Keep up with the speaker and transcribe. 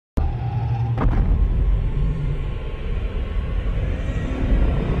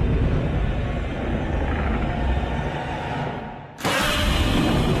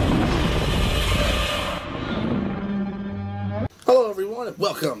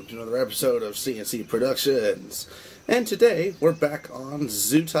Welcome to another episode of CNC Productions. And today, we're back on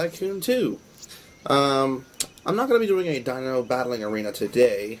Zoo Tycoon 2. I'm not going to be doing a dino battling arena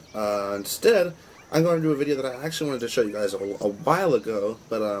today. Instead, I'm going to do a video that I actually wanted to show you guys a while ago,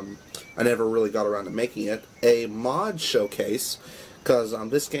 but I never really got around to making it. A mod showcase, because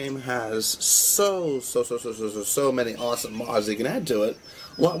this game has so many awesome mods you can add to it.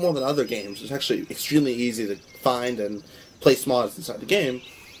 A lot more than other games. It's actually extremely easy to find and place mods inside the game.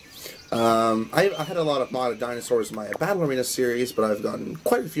 I had a lot of modded dinosaurs in my Battle Arena series, but I've gotten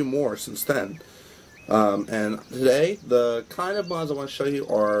quite a few more since then. And today, the kind of mods I want to show you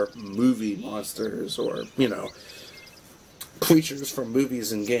are movie monsters, or, you know, creatures from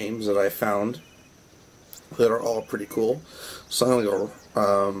movies and games that I found that are all pretty cool. So I'm going to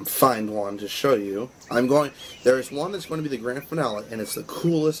go find one to show you. There is one that's going to be the grand finale, and it's the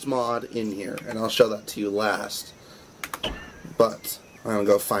coolest mod in here, and I'll show that to you last. But I'm going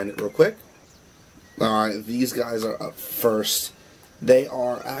to go find it real quick. Alright, these guys are up first. They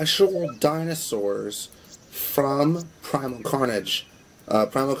are actual dinosaurs from Primal Carnage.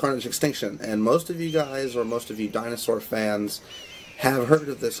 Primal Carnage Extinction. And most of you guys, or most of you dinosaur fans, have heard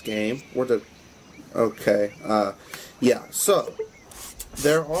of this game. Okay. Yeah, so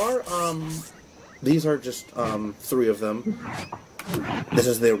there are, these are just, three of them. This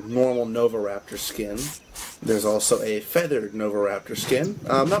is the normal Novoraptor skin. There's also a feathered Novoraptor skin.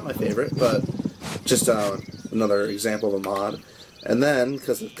 Not my favorite, but just another example of a mod. And then,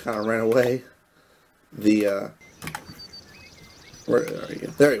 because it kind of ran away, where are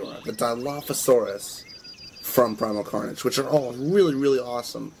you? There you are. The Dilophosaurus from Primal Carnage, which are all really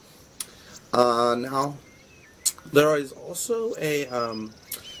awesome. Now, there is also a,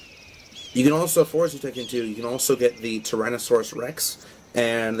 you can also, for Zoo Tycoon 2, you can also get the Tyrannosaurus Rex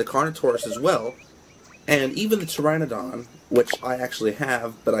and the Carnotaurus as well, and even the Pteranodon, which I actually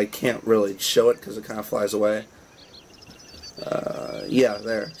have, but I can't really show it because it kind of flies away. Yeah,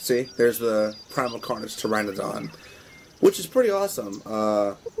 there. See? There's the Primal Carnage Pteranodon, which is pretty awesome.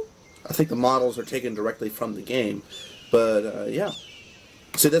 I think the models are taken directly from the game, but, yeah.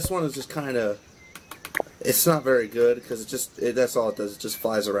 See, this one is just kind of, it's not very good, because that's all it does, it just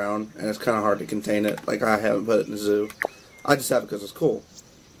flies around, and it's kind of hard to contain it. Like, I haven't put it in the zoo. I just have it because it's cool.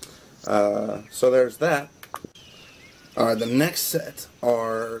 So there's that. The next set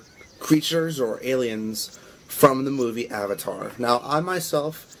are creatures or aliens from the movie Avatar. Now, I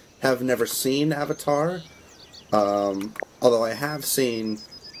myself have never seen Avatar, although I have seen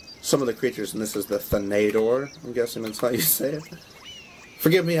some of the creatures, and this is the Thanador. I'm guessing that's how you say it.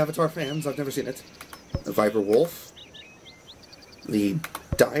 Forgive me, Avatar fans, I've never seen it. The Viper Wolf, the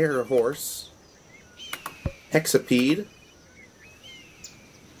Dire Horse, Hexapede,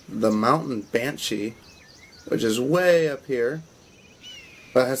 the Mountain Banshee, which is way up here,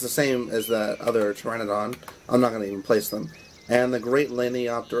 but has the same as that other Pteranodon. I'm not going to even place them. And the Great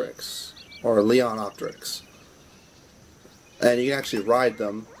Leonopteryx, or Leonopteryx. And you can actually ride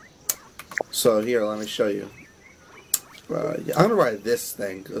them. So here, let me show you. I'm going to ride this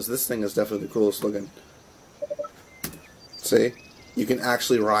thing, because this thing is definitely the coolest looking. See? You can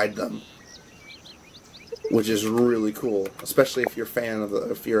actually ride them, which is really cool, especially if you're a fan of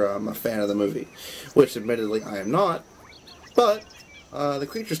the movie, which admittedly I am not, but the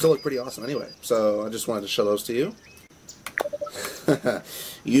creatures still look pretty awesome anyway, so I just wanted to show those to you.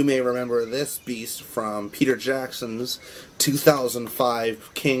 You may remember this beast from Peter Jackson's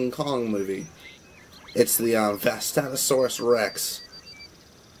 2005 King Kong movie. It's the Vastatosaurus Rex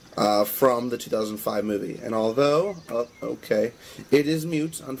from the 2005 movie. And although, okay, it is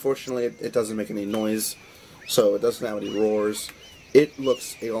mute, unfortunately it doesn't make any noise, so it doesn't have any roars. It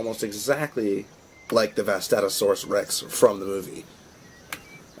looks almost exactly like the Vastatosaurus Rex from the movie.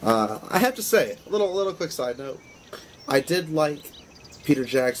 I have to say, a little quick side note, I did like Peter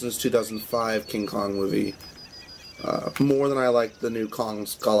Jackson's 2005 King Kong movie more than I liked the new Kong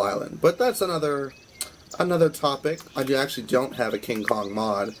Skull Island, but that's another topic. I actually don't have a King Kong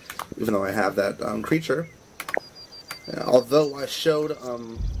mod, even though I have that creature. Although I showed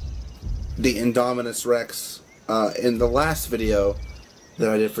the Indominus Rex in the last video that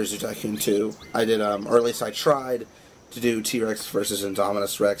I did for Zoo Tycoon 2. I did, or at least I tried to do T-Rex versus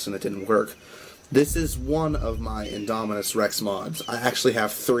Indominus Rex, and it didn't work. This is one of my Indominus Rex mods. I actually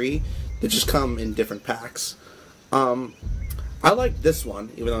have 3 that just come in different packs. I like this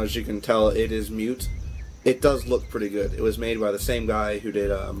one, even though, as you can tell, it is mute. It does look pretty good. It was made by the same guy who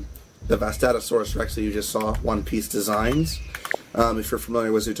did the Vastatosaurus Rex that you just saw, One Piece Designs. If you're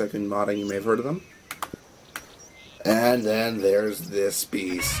familiar with Zoo Tycoon modding, you may have heard of them. And then there's this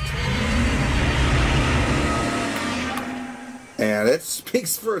beast. And it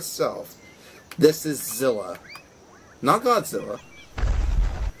speaks for itself. This is Zilla. Not Godzilla.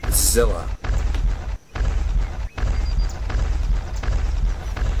 Zilla.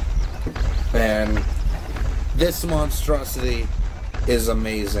 And this monstrosity is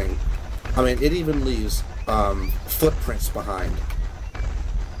amazing. I mean, it even leaves footprints behind.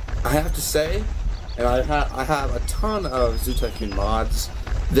 I have to say, and I have a ton of Zoo Tycoon mods.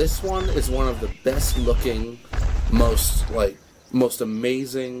 This one is one of the best looking, most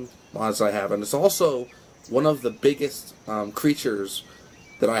amazing mods I have, and it's also one of the biggest creatures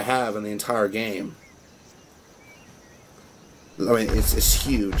that I have in the entire game. I mean, it's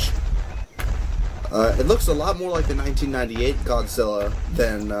huge. It looks a lot more like the 1998 Godzilla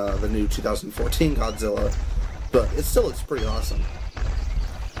than the new 2014 Godzilla, but it still looks pretty awesome.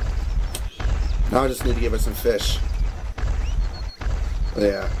 Now I just need to give it some fish.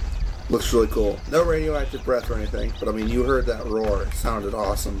 Yeah, looks really cool. No radioactive breath or anything, but I mean, you heard that roar. It sounded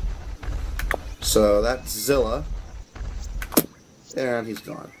awesome. So that's Zilla. And he's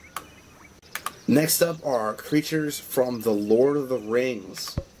gone. Next up are creatures from the Lord of the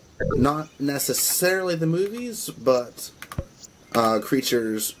Rings. Not necessarily the movies, but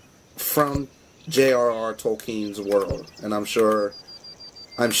creatures from J.R.R. Tolkien's world, and I'm sure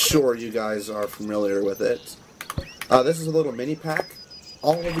you guys are familiar with it. This is a little mini pack.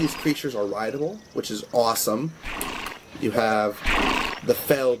 All of these creatures are rideable, which is awesome. You have the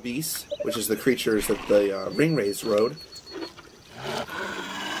Fell Beast, which is the creatures that the Ringwraiths rode.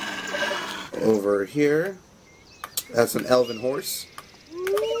 Over here, that's an elven horse.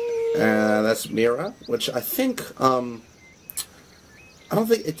 And that's Mira, which I think, I don't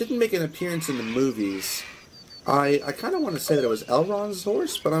think, it didn't make an appearance in the movies. I kind of want to say that it was Elrond's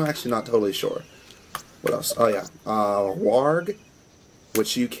horse, but I'm actually not totally sure. What else? Oh yeah, Warg,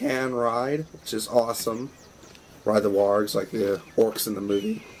 which you can ride, which is awesome. Ride the Wargs like the orcs in the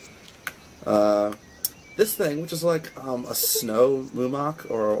movie. This thing, which is like a snow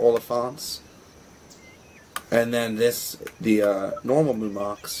Mumok or Oliphants. And then this, the normal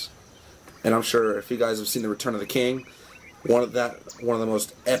Mumoks. And I'm sure if you guys have seen The Return of the King, one of the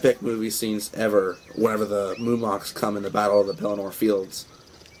most epic movie scenes ever, whenever the Mumoks come in the Battle of the Pelennor Fields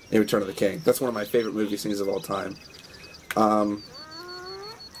in Return of the King. That's one of my favorite movie scenes of all time.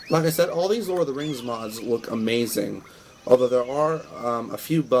 Like I said, all these Lord of the Rings mods look amazing, although there are a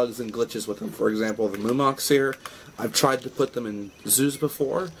few bugs and glitches with them. For example, the Mumoks here, I've tried to put them in zoos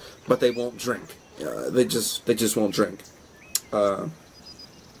before, but they won't drink. They just won't drink.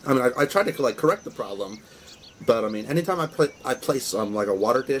 I mean, I tried to correct the problem, but I mean, anytime I place like a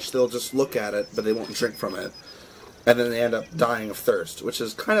water dish, they'll just look at it, but they won't drink from it, and then they end up dying of thirst, which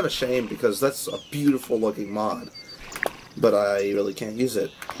is kind of a shame because that's a beautiful looking mod, but I really can't use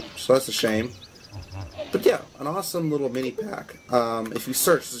it, so that's a shame. But yeah, an awesome little mini pack. If you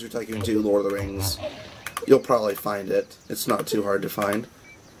search Zoo Tycoon 2 Lord of the Rings, you'll probably find it. It's not too hard to find.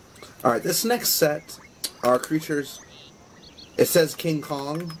 Alright, this next set are creatures. It says King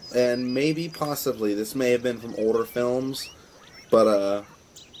Kong, and maybe, possibly, this may have been from older films, but,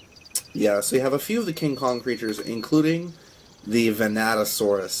 yeah, so you have a few of the King Kong creatures, including the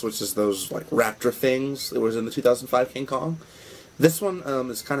Venatosaurus, which is those, like, raptor things that was in the 2005 King Kong. This one,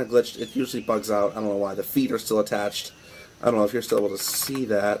 is kind of glitched. It usually bugs out. I don't know why. The feet are still attached. I don't know if you're still able to see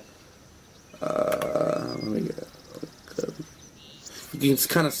that. Let me get it. You can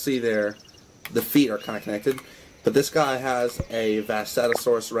kind of see there, the feet are kind of connected. But this guy has a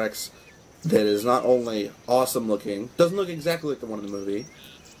Vastatosaurus Rex that is not only awesome looking, doesn't look exactly like the one in the movie,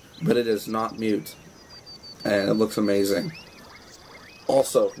 but it is not mute. And it looks amazing.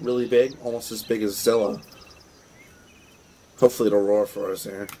 Also, really big, almost as big as Zilla. Hopefully it'll roar for us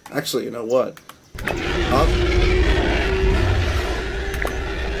here. Actually, you know what?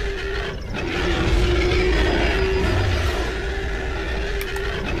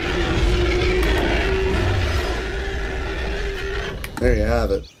 There you have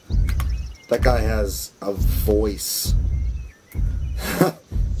it. That guy has a voice.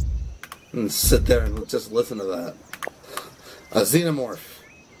 And sit there and just listen to that. A xenomorph.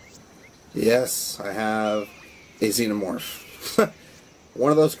 Yes, I have a xenomorph.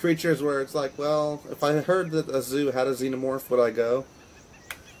 One of those creatures where it's like, well, if I heard that a zoo had a xenomorph, would I go?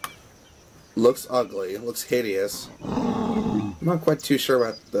 Looks ugly. Looks hideous. I'm not quite too sure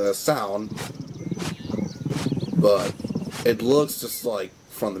about the sound. But it looks just like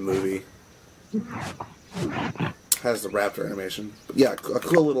from the movie. Has the raptor animation. But yeah, a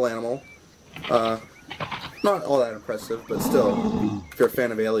cool little animal. Not all that impressive, but still, if you're a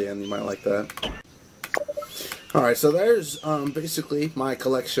fan of Alien, you might like that. Alright, so there's basically my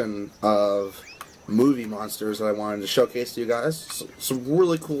collection of movie monsters that I wanted to showcase to you guys. Some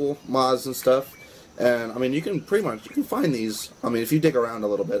really cool mods and stuff. And I mean, you can find these. I mean, if you dig around a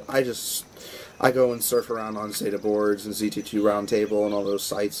little bit, I go and surf around on Zeta Boards and ZT2 Roundtable and all those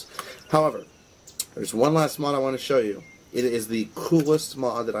sites. However, there's one last mod I want to show you. It is the coolest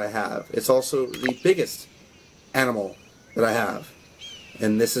mod that I have. It's also the biggest animal that I have.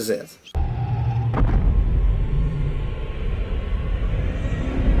 And this is it.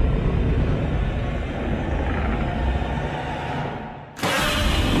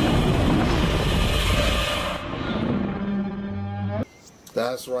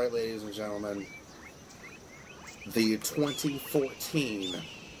 That's right, ladies and gentlemen. The 2014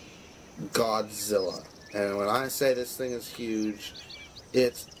 Godzilla. And when I say this thing is huge,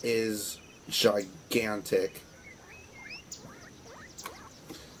 it is gigantic.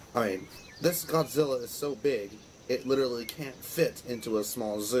 I mean, this Godzilla is so big, it literally can't fit into a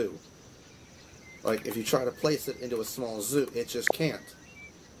small zoo. Like, if you try to place it into a small zoo, it just can't.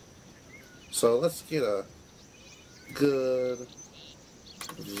 So let's get a good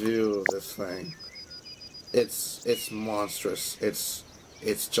view of this thing. It's monstrous.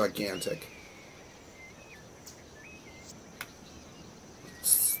 It's gigantic.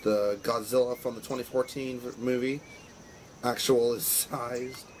 It's the Godzilla from the 2014 movie. Actual is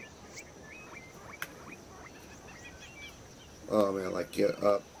sized. Oh man, like get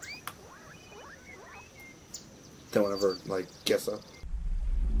up. Don't ever like guess up.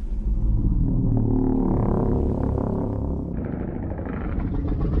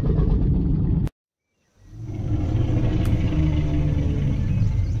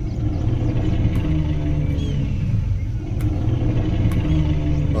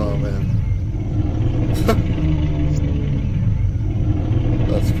 Oh man.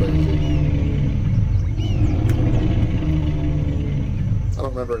 That's crazy. I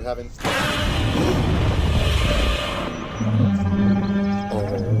don't remember it having...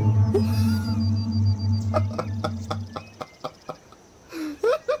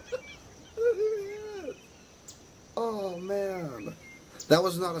 Oh man. That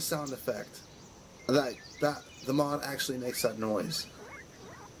was not a sound effect. The mod actually makes that noise.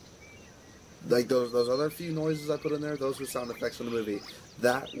 Like those other few noises I put in there, those were sound effects from the movie.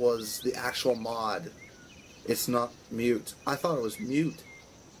 That was the actual mod. It's not mute. I thought it was mute.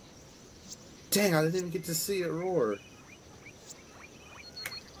 Dang, I didn't even get to see it roar.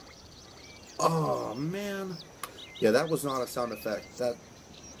 Oh man. Yeah, that was not a sound effect.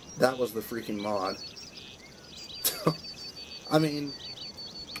 That was the freaking mod. I mean,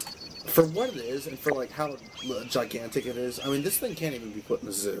 for what it is, and for like how gigantic it is, I mean, this thing can't even be put in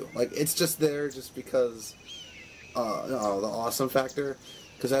a zoo. Like, it's just there just because, the awesome factor.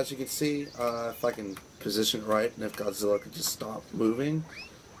 Because as you can see, if I can position it right, and if Godzilla could just stop moving,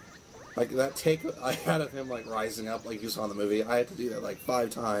 like that take I had of him like rising up, like you saw in the movie, I had to do that like 5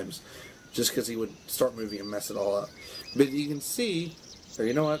 times, just because he would start moving and mess it all up. But you can see, or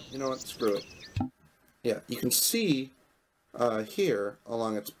you know what, screw it. Yeah, you can see here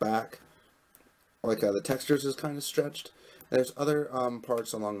along its back, like the textures is kind of stretched. There's other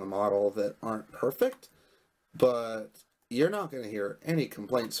parts along the model that aren't perfect, but you're not going to hear any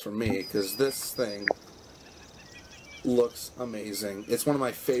complaints from me because this thing looks amazing. It's one of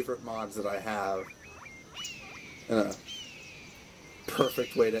my favorite mods that I have, and a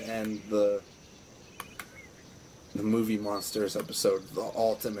perfect way to end the movie monsters episode, the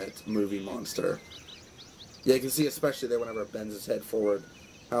ultimate movie monster. Yeah, you can see especially there whenever it bends its head forward,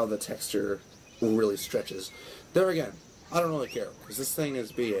 how the texture really stretches. There again, I don't really care, because this thing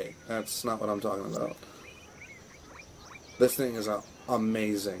is BA. That's not what I'm talking about. This thing is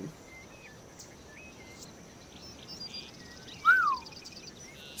amazing.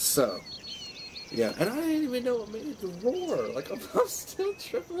 So, yeah, and I didn't even know what made it roar. Like, I'm still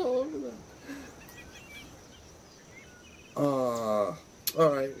tripping all over that.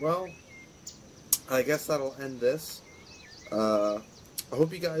 Alright, well, I guess that'll end this. I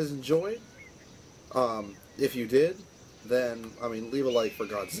hope you guys enjoyed. If you did, then, I mean, leave a like for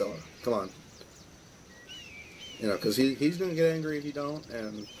Godzilla. Come on. You know, because he's going to get angry if you don't,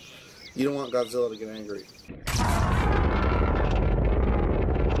 and you don't want Godzilla to get angry.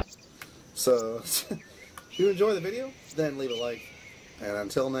 So, if you enjoy the video, then leave a like. And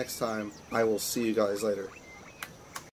until next time, I will see you guys later.